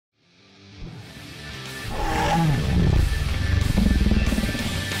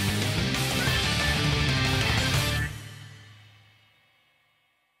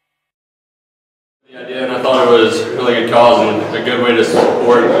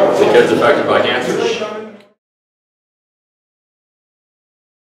the kids affected by cancer.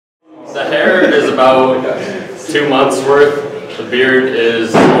 The hair is about 2 months worth. The beard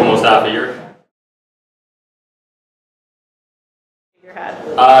is almost half a year.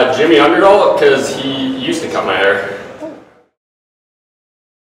 Jimmy Underall, because he used to cut my hair.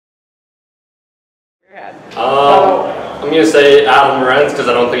 I'm going to say Adam Lorenz, because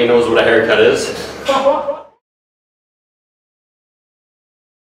I don't think he knows what a haircut is.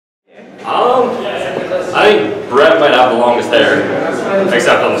 I think Brett might have the longest hair,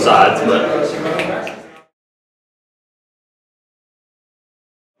 except on the sides, but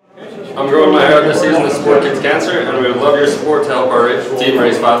I'm growing my hair this season to support kids' cancer, and we would love your support to help our team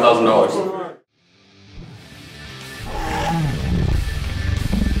raise $5,000.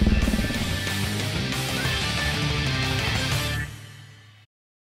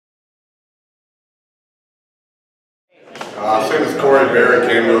 Same as Cory, Barry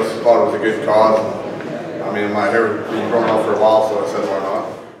came to us, thought it was a good cause. I mean, my hair had been growing out for a while, so I said, why not?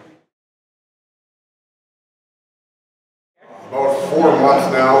 About 4 months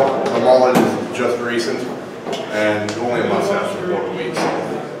now. The mullet is just recent, and only a mustache for 4 weeks.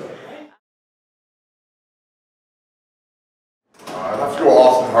 I'd have to go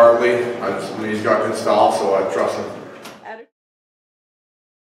Austin Hartley. He's got good style, so I trust him.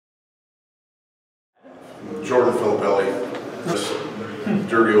 Jordan Filippelli. Just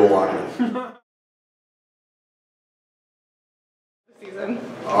dirty old lineman.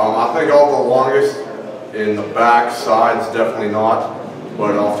 I think all the longest in the back, sides, definitely not,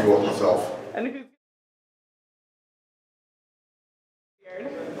 but I'll have to go with myself.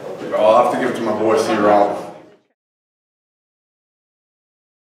 I'll have to give it to my boy C-Rob.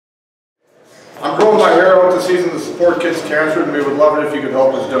 I'm growing my hair out this season to support kids' cancer, and we would love it if you could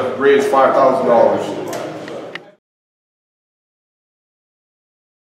help us raise $5,000.